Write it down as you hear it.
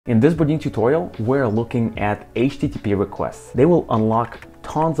In this Bardeen tutorial, we're looking at HTTP requests. They will unlock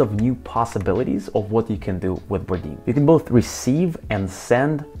tons of new possibilities of what you can do with Bardeen. You can both receive and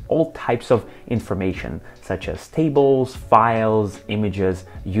send all types of information, such as tables, files, images,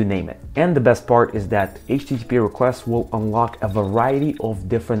 you name it. And the best part is that HTTP requests will unlock a variety of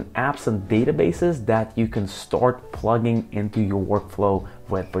different apps and databases that you can start plugging into your workflow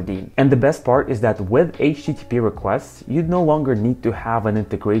with Bardeen. And the best part is that with HTTP requests, you no longer need to have an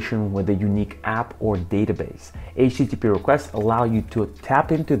integration with a unique app or database. HTTP requests allow you to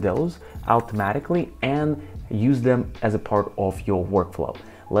tap into those automatically and use them as a part of your workflow.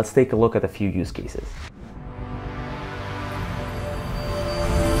 Let's take a look at a few use cases.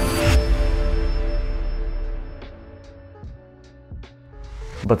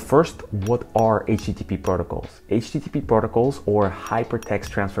 But first, what are HTTP protocols? HTTP protocols, or hypertext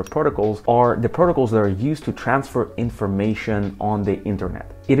transfer protocols, are the protocols that are used to transfer information on the internet.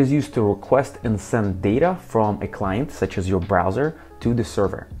 It is used to request and send data from a client, such as your browser, to the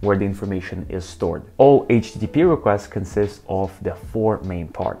server where the information is stored. All HTTP requests consist of the four main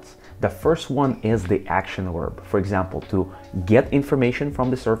parts. The first one is the action verb, for example, to get information from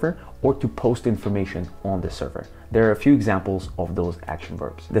the server or to post information on the server. There are a few examples of those action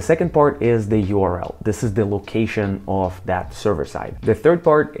verbs. The second part is the URL. This is the location of that server side. The third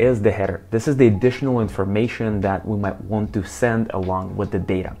part is the header. This is the additional information that we might want to send along with the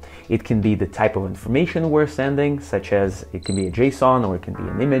data. It can be the type of information we're sending, such as it can be a JSON or it can be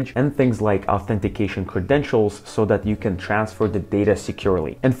an image, and things like authentication credentials so that you can transfer the data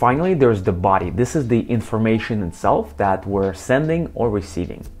securely. And finally, there's the body. This is the information itself that we're sending or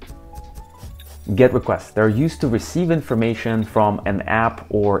receiving. GET requests. They're used to receive information from an app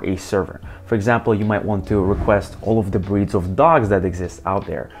or a server. For example, you might want to request all of the breeds of dogs that exist out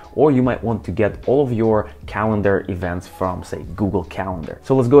there, or you might want to get all of your calendar events from, say, Google Calendar.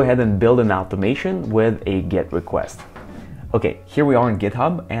 So let's go ahead and build an automation with a GET request. Okay, here we are in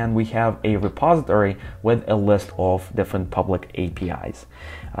GitHub, and we have a repository with a list of different public APIs.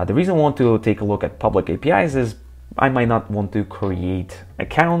 The reason I want to take a look at public APIs is I might not want to create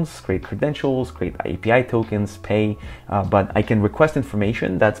accounts, create credentials, create API tokens, pay, but I can request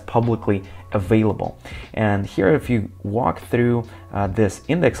information that's publicly available. And here, if you walk through this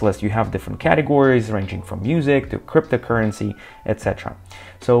index list, you have different categories ranging from music to cryptocurrency, etc.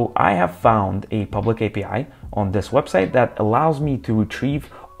 So I have found a public API on this website that allows me to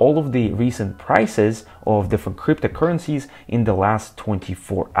retrieve all of the recent prices of different cryptocurrencies in the last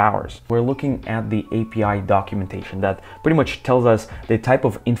 24 hours. We're looking at the API documentation that pretty much tells us the type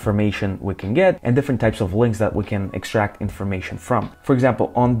of information we can get and different types of links that we can extract information from. For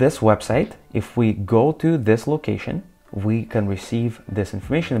example, on this website, if we go to this location, we can receive this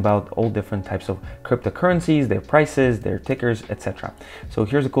information about all different types of cryptocurrencies, their prices, their tickers, etc. So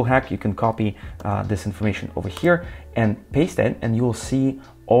here's a cool hack. You can copy this information over here and paste it, and you will see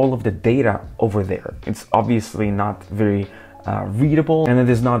all of the data over there. It's obviously not very readable, and it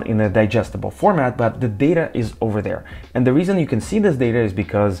is not in a digestible format, but the data is over there. And the reason you can see this data is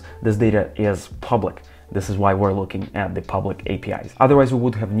because this data is public. This is why we're looking at the public APIs. Otherwise, we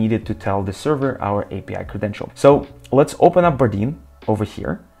would have needed to tell the server our API credential. So let's open up Bardeen over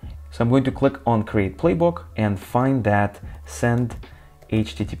here. So I'm going to click on Create Playbook and find that Send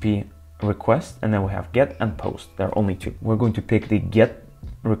HTTP request, and then we have Get and Post. There are only two. We're going to pick the Get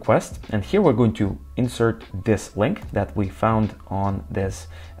request, and here we're going to insert this link that we found on this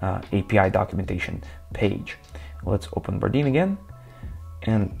API documentation page. Let's open Bardeen again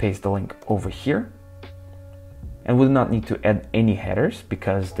and paste the link over here. And we do not need to add any headers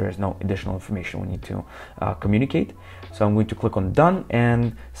because there is no additional information we need to communicate. So I'm going to click on Done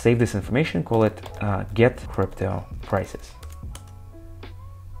and save this information, call it Get Crypto Prices.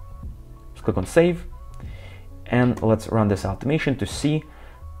 Let's click on Save, and let's run this automation to see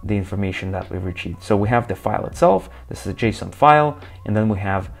the information that we've retrieved. So we have the file itself, this is a JSON file, and then we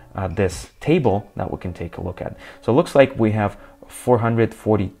have this table that we can take a look at. So it looks like we have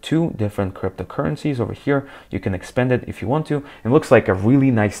 442 different cryptocurrencies over here. You can expand it if you want to. It looks like a really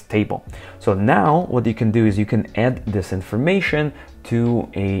nice table. So now what you can do is you can add this information to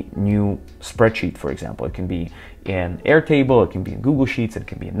a new spreadsheet, for example. It can be in Airtable, it can be in Google Sheets, it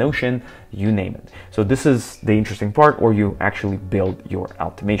can be in Notion, you name it. So this is the interesting part where you actually build your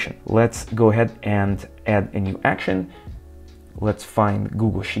automation. Let's go ahead and add a new action. Let's find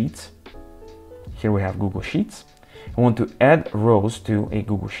Google Sheets. Here we have Google Sheets. I want to add rows to a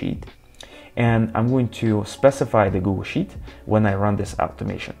Google Sheet, and I'm going to specify the Google Sheet when I run this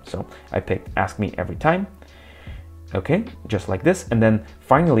automation. So I picked Ask Me Every Time. Okay, just like this. And then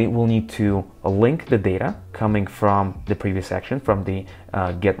finally, we'll need to link the data coming from the previous action, from the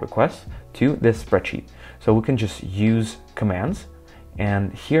get request, to this spreadsheet. So we can just use commands,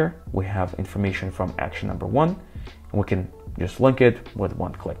 and here we have information from action number 1, and we can just link it with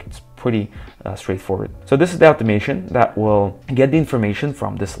one click. It's pretty straightforward. So this is the automation that will get the information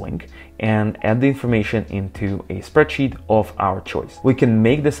from this link and add the information into a spreadsheet of our choice. We can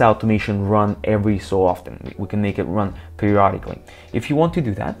make this automation run every so often. We can make it run periodically. If you want to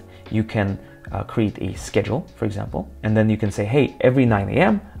do that, you can create a schedule, for example, and then you can say, hey, every 9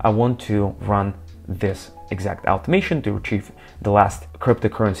 a.m. I want to run this exact automation to retrieve the last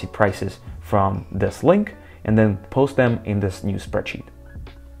cryptocurrency prices from this link, and then post them in this new spreadsheet.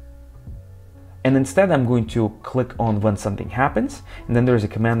 And instead, I'm going to click on when something happens, and then there's a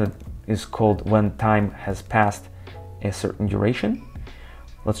command that is called when time has passed a certain duration.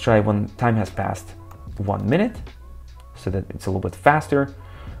 Let's try when time has passed 1 minute, so that it's a little bit faster.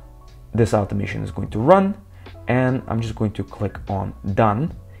 This automation is going to run, and I'm just going to click on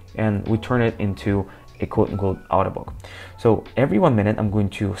done, and we turn it into a quote-unquote auto book. So every 1 minute, I'm going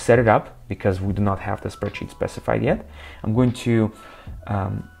to set it up, because we do not have the spreadsheet specified yet. I'm going to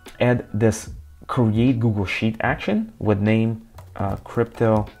add this create Google Sheet action with name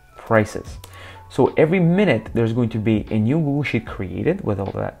crypto prices. So every minute, there's going to be a new Google Sheet created with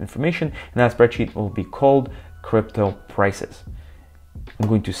all that information, and that spreadsheet will be called crypto prices. I'm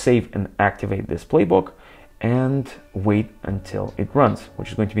going to save and activate this playbook and wait until it runs, which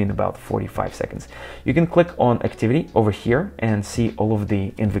is going to be in about 45 seconds. You can click on activity over here and see all of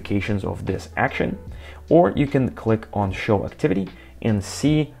the invocations of this action, or you can click on show activity and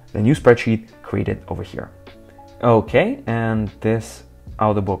see the new spreadsheet created over here. Okay, and this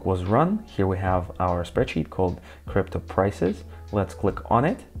auto book was run. Here we have our spreadsheet called crypto prices. Let's click on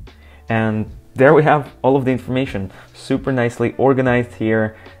it, and there we have all of the information super nicely organized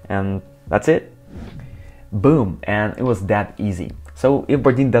here, and that's it. Boom, and it was that easy. So if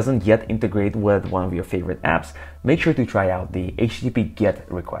Bardeen doesn't yet integrate with one of your favorite apps, make sure to try out the HTTP GET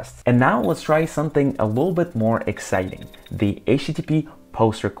requests. And now let's try something a little bit more exciting, the HTTP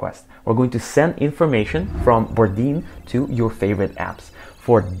POST request. We're going to send information from Bardeen to your favorite apps.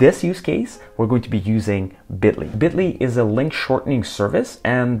 For this use case, we're going to be using Bitly. Bitly is a link shortening service,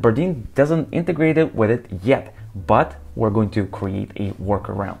 and Bardeen doesn't integrate it with it yet, but we're going to create a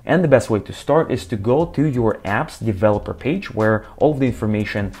workaround. And the best way to start is to go to your app's developer page, where all of the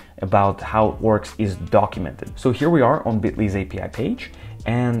information about how it works is documented. So here we are on Bitly's API page,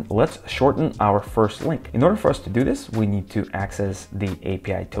 and let's shorten our first link. In order for us to do this, we need to access the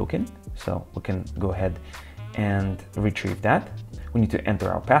API token. So we can go ahead and retrieve that. We need to enter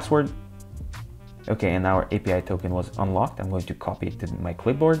our password. Okay, and our API token was unlocked. I'm going to copy it to my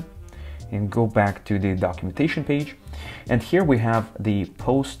clipboard and go back to the documentation page. And here we have the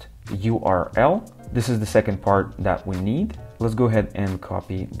post URL. This is the second part that we need. Let's go ahead and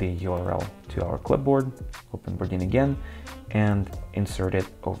copy the URL to our clipboard, open Bardeen again, and insert it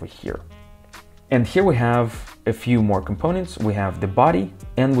over here. And here we have a few more components. We have the body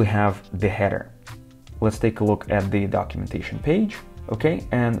and we have the header. Let's take a look at the documentation page. Okay,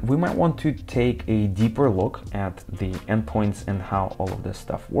 and we might want to take a deeper look at the endpoints and how all of this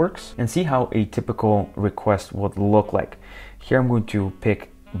stuff works, and see how a typical request would look like. Here I'm going to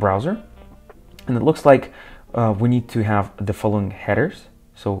pick browser, and it looks like we need to have the following headers.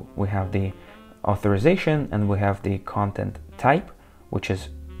 So we have the authorization and we have the content type, which is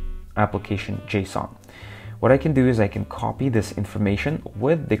application JSON. What I can do is I can copy this information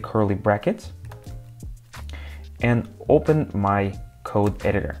with the curly brackets and open my code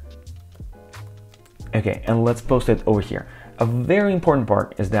editor. Okay, and let's post it over here. A very important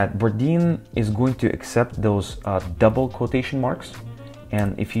part is that Bardeen is going to accept those double quotation marks,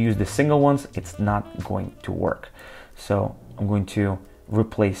 and if you use the single ones, it's not going to work. So I'm going to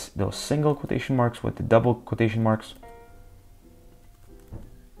replace those single quotation marks with the double quotation marks.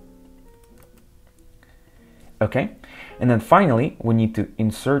 Okay, and then finally, we need to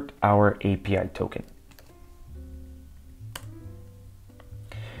insert our API token.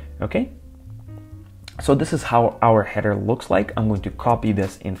 Okay, so this is how our header looks like. I'm going to copy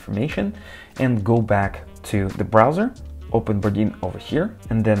this information and go back to the browser, open Bardeen over here,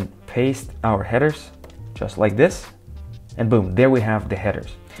 and then paste our headers just like this. And boom, there we have the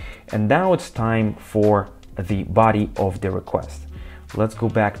headers. And now it's time for the body of the request. Let's go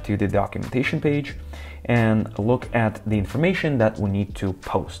back to the documentation page and look at the information that we need to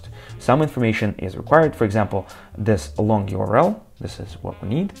post. Some information is required, for example, this long URL. This is what we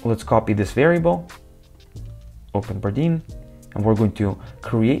need. Let's copy this variable, open Bardeen, and we're going to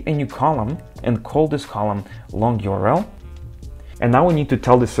create a new column and call this column long URL. And now we need to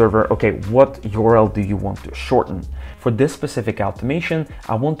tell the server, okay, what URL do you want to shorten? For this specific automation,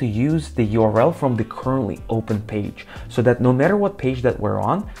 I want to use the URL from the currently open page so that no matter what page that we're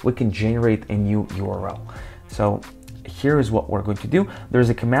on, we can generate a new URL. So here is what we're going to do. There's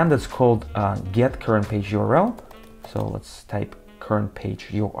a command that's called get current page URL. So let's type current page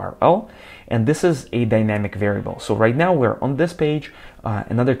URL, and this is a dynamic variable. So right now we're on this page,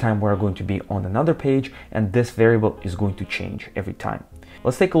 another time we're going to be on another page, and this variable is going to change every time.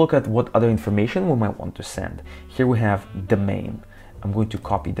 Let's take a look at what other information we might want to send. Here we have domain. I'm going to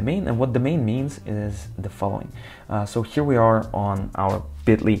copy domain, and what domain means is the following. So here we are on our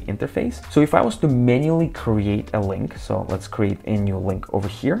bit.ly interface. So if I was to manually create a link, so let's create a new link over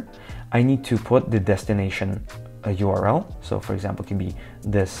here, I need to put the destination URL. So for example, it can be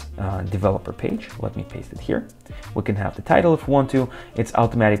this developer page. Let me paste it here. We can have the title if we want to. It's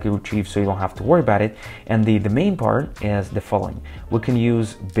automatically retrieved, so you don't have to worry about it. And the main part is the following. We can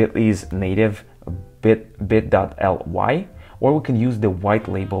use bit.ly's native bit.ly, or we can use the white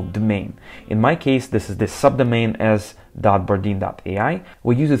label domain. In my case, this is the subdomain as .bardeen.ai.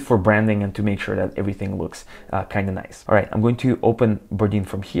 We use it for branding and to make sure that everything looks kind of nice. All right, I'm going to open Bardeen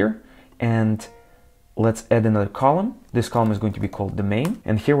from here, and let's add another column. This column is going to be called domain,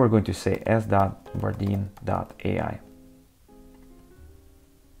 and here we're going to say s.bardeen.ai.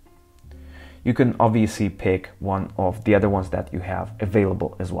 You can obviously pick one of the other ones that you have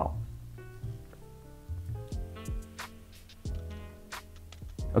available as well.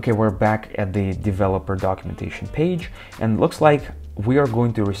 Okay, we're back at the developer documentation page, and it looks like we are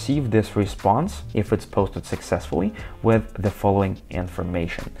going to receive this response if it's posted successfully with the following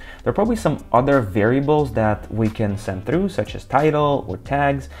information. There are probably some other variables that we can send through, such as title or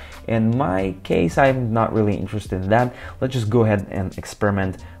tags. In my case, I'm not really interested in that. Let's just go ahead and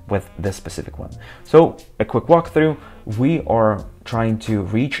experiment with this specific one. So a quick walkthrough, we are trying to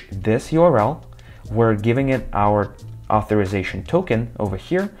reach this URL. We're giving it our authorization token over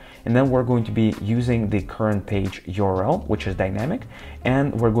here, and then we're going to be using the current page URL, which is dynamic,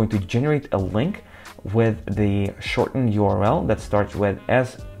 and we're going to generate a link with the shortened URL that starts with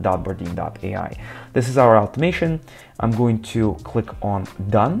s.bardeen.ai. This is our automation. I'm going to click on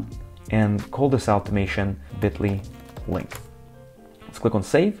done and call this automation bit.ly link. Let's click on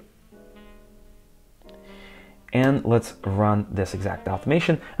save, and let's run this exact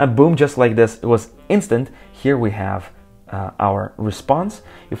automation, and boom, just like this, it was instant. Here we have our response.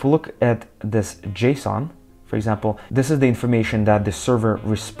 If we look at this JSON, for example, this is the information that the server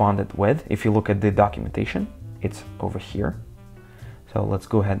responded with. If you look at the documentation, it's over here. So let's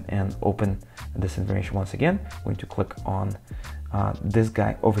go ahead and open this information once again. I'm going to click on this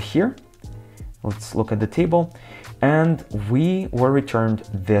guy over here. Let's look at the table, and we were returned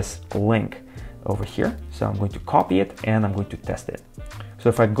this link over here. So I'm going to copy it and I'm going to test it. So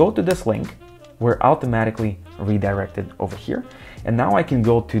if I go to this link, we're automatically redirected over here. And now I can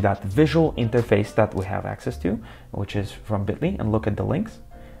go to that visual interface that we have access to, which is from bit.ly, and look at the links.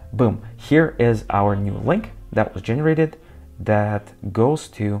 Boom, here is our new link that was generated that goes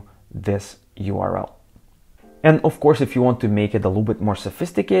to this URL. And of course, if you want to make it a little bit more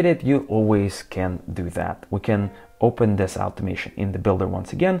sophisticated, you always can do that. We can open this automation in the builder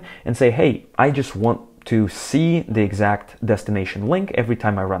once again and say, hey, I just want to see the exact destination link every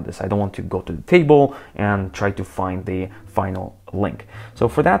time I run this. I don't want to go to the table and try to find the final link. So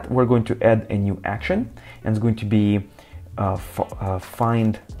for that, we're going to add a new action, and it's going to be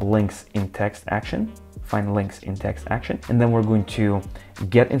find links in text action. Find links in text action. And then we're going to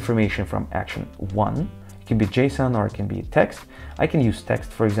get information from action 1. It can be JSON or it can be text. I can use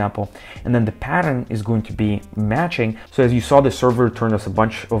text, for example, and then the pattern is going to be matching. So as you saw, the server returned us a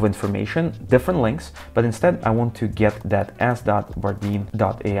bunch of information, different links, but instead I want to get that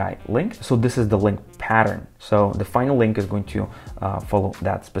s.bardeen.ai link. So this is the link pattern. So the final link is going to follow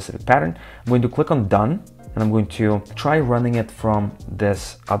that specific pattern. I'm going to click on done, and I'm going to try running it from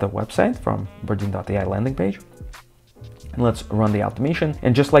this other website, from Bardeen.ai landing page. And let's run the automation.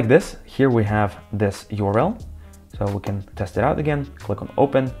 And just like this, here we have this URL. So we can test it out again, click on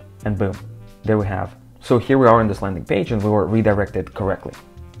open, and boom, there we have. So here we are on this landing page, and we were redirected correctly.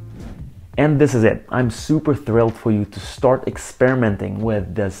 And this is it. I'm super thrilled for you to start experimenting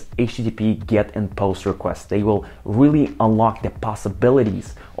with this HTTP GET and POST requests. They will really unlock the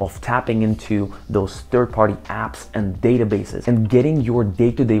possibilities of tapping into those third-party apps and databases and getting your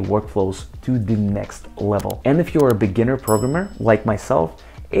day-to-day workflows to the next level. And if you're a beginner programmer like myself,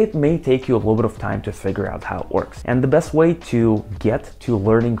 it may take you a little bit of time to figure out how it works. And the best way to get to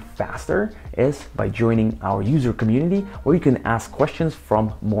learning faster is by joining our user community, where you can ask questions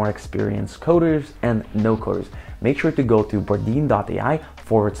from more experienced coders and no coders. Make sure to go to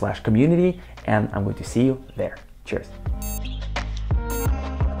bardeen.ai/community, and I'm going to see you there. Cheers.